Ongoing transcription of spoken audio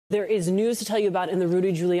There is news to tell you about in the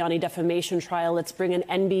Rudy Giuliani defamation trial. Let's bring in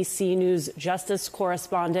NBC News justice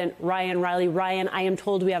correspondent Ryan Riley. Ryan, I am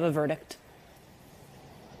told we have a verdict.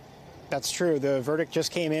 That's true. The verdict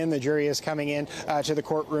just came in. The jury is coming in to the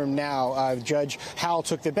courtroom now. Judge Howell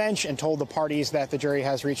took the bench and told the parties that the jury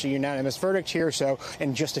has reached a unanimous verdict here. So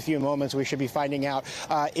in just a few moments, we should be finding out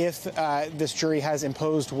if this jury has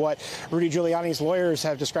imposed what Rudy Giuliani's lawyers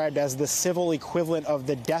have described as the civil equivalent of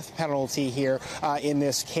the death penalty here in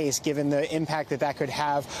this case, given the impact that could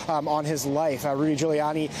have on his life. Rudy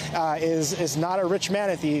Giuliani is not a rich man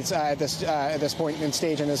at this point in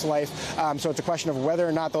stage in his life. So it's a question of whether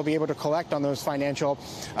or not they'll be able to collect on those financial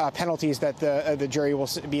penalties that the jury will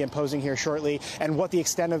be imposing here shortly, and what the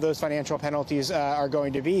extent of those financial penalties are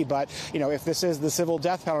going to be. But, you know, if this is the civil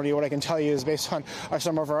death penalty, what I can tell you is, based on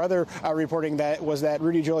some of our other reporting, that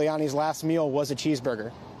Rudy Giuliani's last meal was a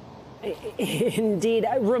cheeseburger. Indeed.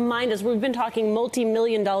 Remind us, we've been talking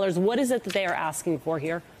multi-million dollars. What is it that they are asking for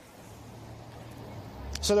here?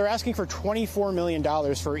 So they're asking for $24 million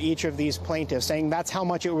for each of these plaintiffs, saying that's how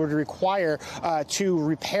much it would require to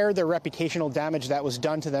repair the reputational damage that was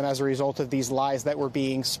done to them as a result of these lies that were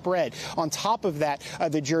being spread. On top of that,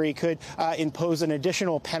 the jury could impose an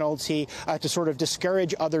additional penalty to sort of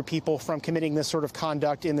discourage other people from committing this sort of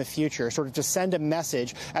conduct in the future, sort of to send a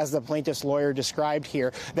message, as the plaintiff's lawyer described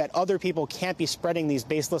here, that other people can't be spreading these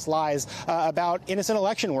baseless lies about innocent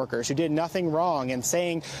election workers who did nothing wrong, and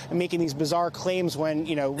making these bizarre claims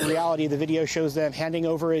when, you know, reality, the video shows them handing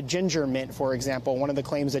over a ginger mint, for example. One of the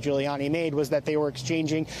claims that Giuliani made was that they were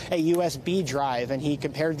exchanging a USB drive, and he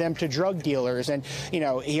compared them to drug dealers. And, you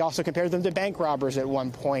know, he also compared them to bank robbers at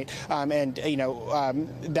one point.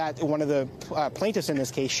 That one of the plaintiffs in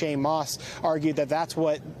this case, Shaye Moss, argued that that's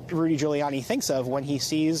what Rudy Giuliani thinks of when he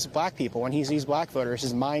sees black people, when he sees black voters.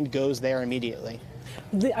 His mind goes there immediately.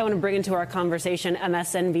 I want to bring into our conversation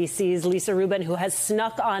MSNBC's Lisa Rubin, who has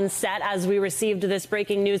snuck on set as we received this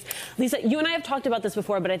breaking news. Lisa, you and I have talked about this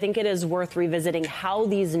before, but I think it is worth revisiting how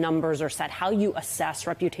these numbers are set, how you assess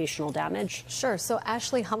reputational damage. Sure. So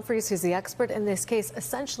Ashley Humphreys, who's the expert in this case,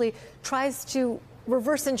 essentially tries to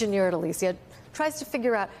reverse engineer it, Alicia. Tries to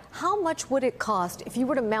figure out how much would it cost if you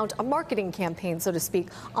were to mount a marketing campaign, so to speak,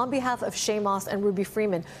 on behalf of Shaye Moss and Ruby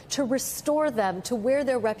Freeman to restore them to where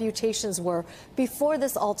their reputations were before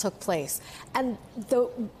this all took place. And the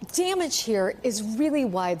damage here is really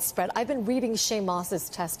widespread. I've been reading Shaye Moss's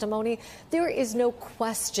testimony. There is no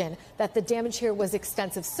question that the damage here was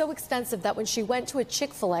extensive, so extensive that when she went to a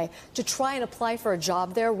Chick-fil-A to try and apply for a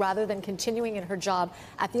job there rather than continuing in her job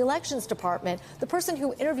at the elections department, the person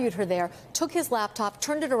who interviewed her there took his laptop,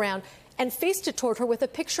 turned it around, and faced it toward her with a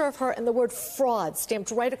picture of her and the word fraud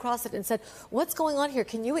stamped right across it and said, "What's going on here?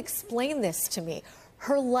 Can you explain this to me?"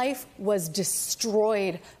 Her life was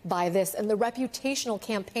destroyed by this, and the reputational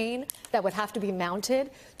campaign that would have to be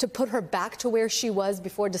mounted to put her back to where she was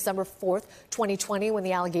before December 4th, 2020, when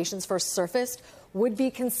the allegations first surfaced, would be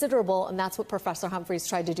considerable, and that's what Professor Humphreys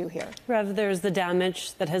tried to do here. Rev, there's the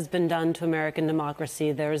damage that has been done to American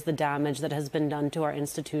democracy. There's the damage that has been done to our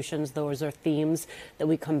institutions. Those are themes that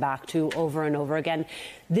we come back to over and over again.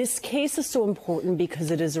 This case is so important because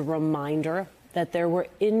it is a reminder that there were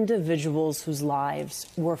individuals whose lives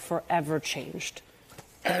were forever changed.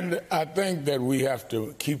 And I think that we have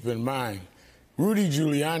to keep in mind, Rudy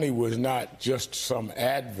Giuliani was not just some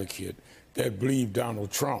advocate that believed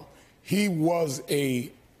Donald Trump. He was a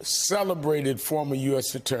celebrated former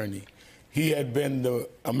U.S. attorney. He had been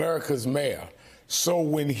America's mayor. So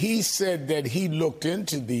when he said that he looked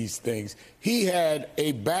into these things, he had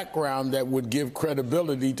a background that would give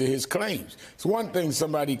credibility to his claims. It's one thing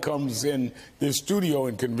somebody comes in this studio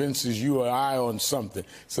and convinces you or I on something.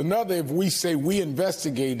 It's another if we say we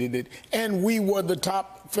investigated it and we were the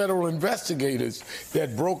top federal investigators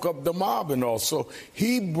that broke up the mob and all. So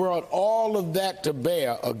he brought all of that to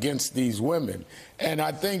bear against these women. And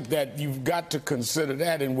I think that you've got to consider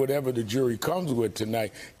that in whatever the jury comes with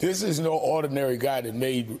tonight. This is no ordinary guy that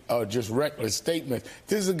made just reckless statements.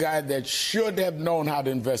 This is a guy that should have known how to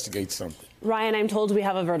investigate something. Ryan, I'm told we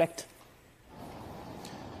have a verdict.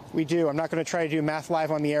 We do. I'm not going to try to do math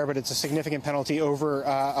live on the air, but it's a significant penalty, over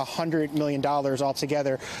 $100 million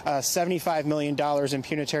altogether, $75 million in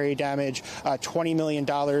punitive damage, $20 million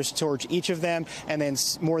towards each of them, and then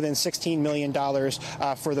more than $16 million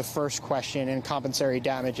for the first question in compensatory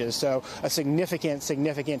damages. So a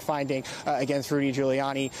significant finding against Rudy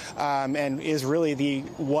Giuliani, and is really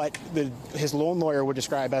what his lone lawyer would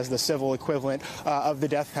describe as the civil equivalent of the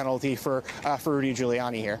death penalty for Rudy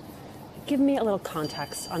Giuliani here. Give me a little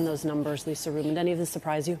context on those numbers, Lisa Rubin. Did any of this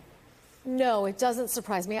surprise you? No, it doesn't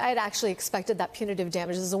surprise me. I had actually expected that punitive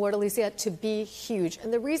damages award, Alicia, to be huge.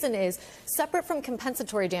 And the reason is, separate from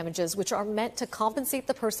compensatory damages, which are meant to compensate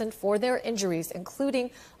the person for their injuries,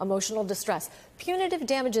 including emotional distress, punitive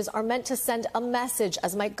damages are meant to send a message,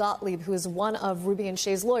 as Mike Gottlieb, who is one of Ruby and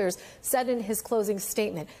Shaye's lawyers, said in his closing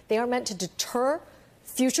statement. They are meant to deter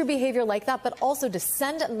future behavior like that, but also to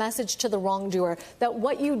send a message to the wrongdoer that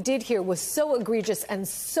what you did here was so egregious and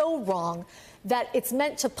so wrong that it's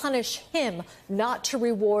meant to punish him, not to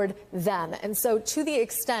reward them. And so to the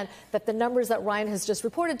extent that the numbers that Ryan has just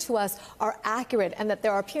reported to us are accurate and that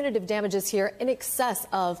there are punitive damages here in excess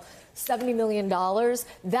of $70 million,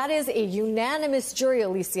 that is a unanimous jury,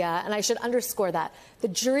 Alicia, and I should underscore that. The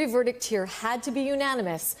jury verdict here had to be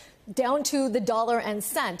unanimous, down to the dollar and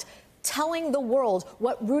cent, telling the world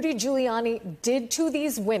what Rudy Giuliani did to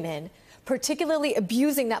these women, particularly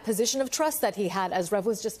abusing that position of trust that he had, as Rev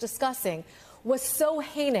was just discussing, was so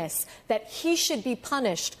heinous that he should be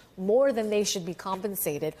punished more than they should be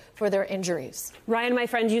compensated for their injuries. Ryan, my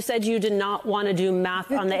friend, you said you did not want to do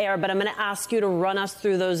math on the air, but I'm going to ask you to run us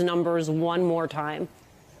through those numbers one more time.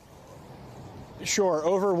 Sure,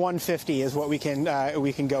 over 150 is what we can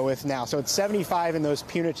go with now. So it's 75 in those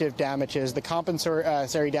punitive damages. The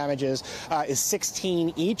compensatory damages is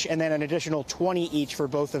 16 each, and then an additional 20 each for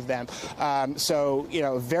both of them. So, you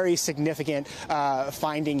know, very significant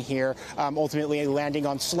finding here. Ultimately landing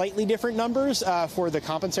on slightly different numbers for the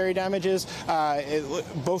compensatory damages.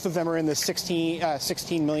 Both of them are in the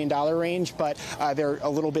 $16 million range, but they're a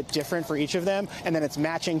little bit different for each of them. And then it's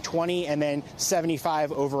matching 20 and then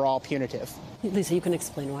 75 overall punitive. Lisa, you can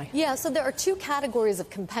explain why. Yeah, so there are two categories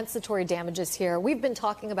of compensatory damages here. We've been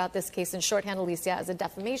talking about this case in shorthand, Alicia, as a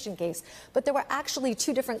defamation case, but there were actually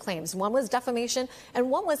two different claims. One was defamation,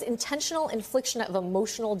 and one was intentional infliction of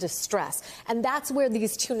emotional distress. And that's where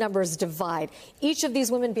these two numbers divide. Each of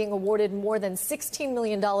these women being awarded more than $16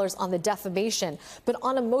 million on the defamation, but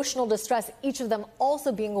on emotional distress, each of them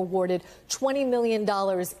also being awarded $20 million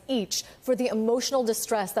each for the emotional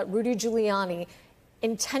distress that Rudy Giuliani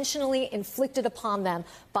intentionally inflicted upon them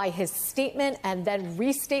by his statement and then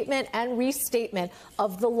restatement and restatement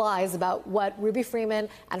of the lies about what Ruby Freeman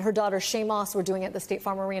and her daughter Shaye Moss were doing at the State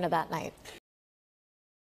Farm Arena that night.